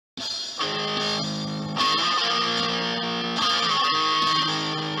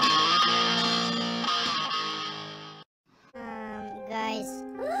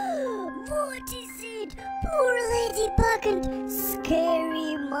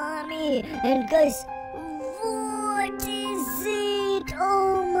mommy. And guys, what is it?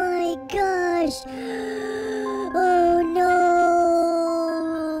 Oh my gosh. Oh no.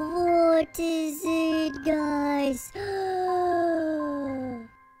 What is it, guys?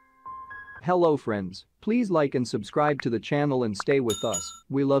 Hello friends, please like and subscribe to the channel and stay with us.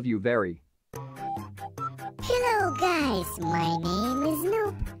 We love you very. Hello guys, my name is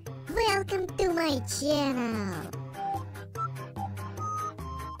Noob. Welcome to my channel.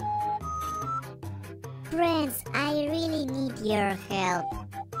 Friends, I really need your help.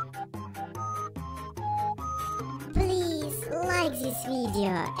 Please like this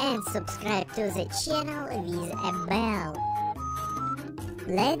video and subscribe to the channel with a bell.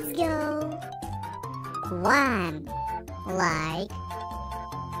 Let's go. 1 like,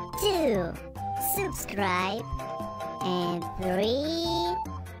 2 subscribe, and 3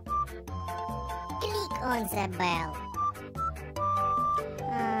 click on the bell.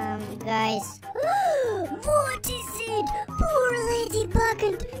 Guys, what is it? Poor ladybug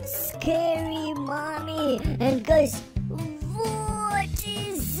and scary mommy. And guys, what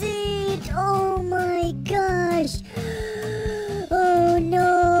is it? Oh my gosh. Oh no.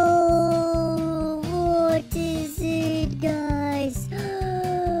 What is it, guys?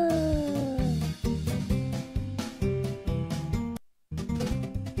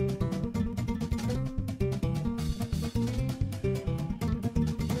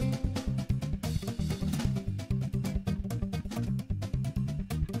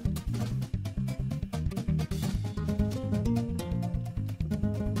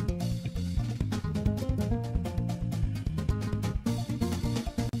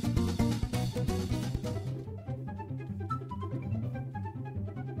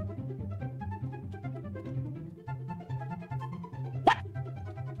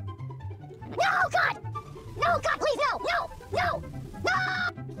 No, God! No, God, please, no! No! No! No!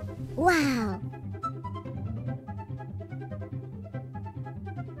 Wow.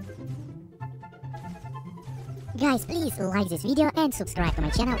 Guys, please like this video and subscribe to my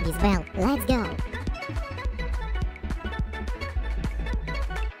channel as well. Let's go.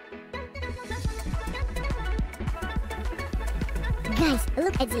 Guys,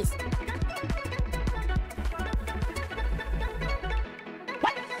 look at this.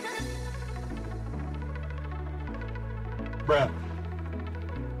 Bruh.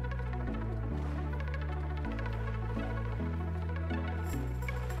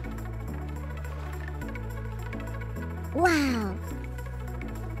 Wow.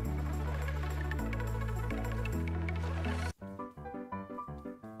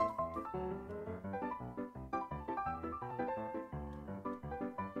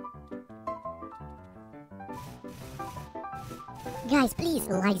 Guys, please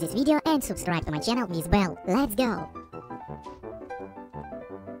like this video and subscribe to my channel as well. Let's go.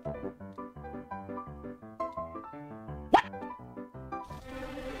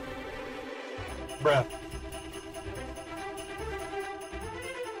 Bruh.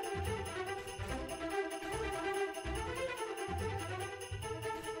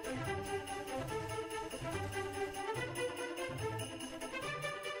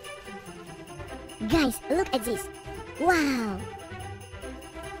 Guys, look at this. Wow.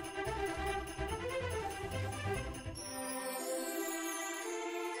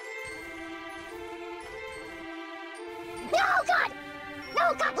 No, God!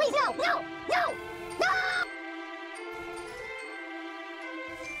 No, God, please, no! No! No! No!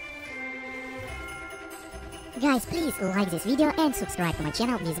 Guys, please like this video and subscribe to my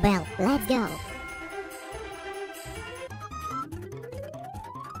channel as well. Let's go.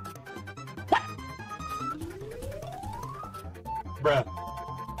 Bruh.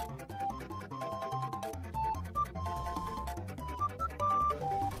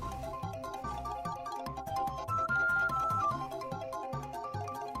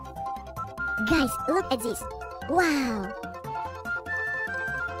 Guys, look at this. Wow.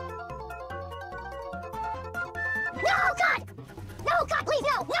 No, God! No, God, please,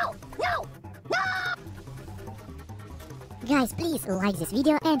 no! No! No! No! Guys, please like this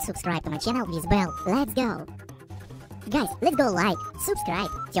video and subscribe to my channel as well. Let's go. Guys, let's go like, subscribe,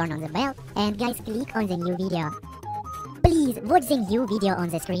 turn on the bell, and guys, click on the new video. Please watch the new video on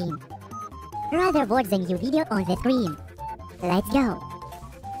the screen. Rather watch the new video on the screen. Let's go.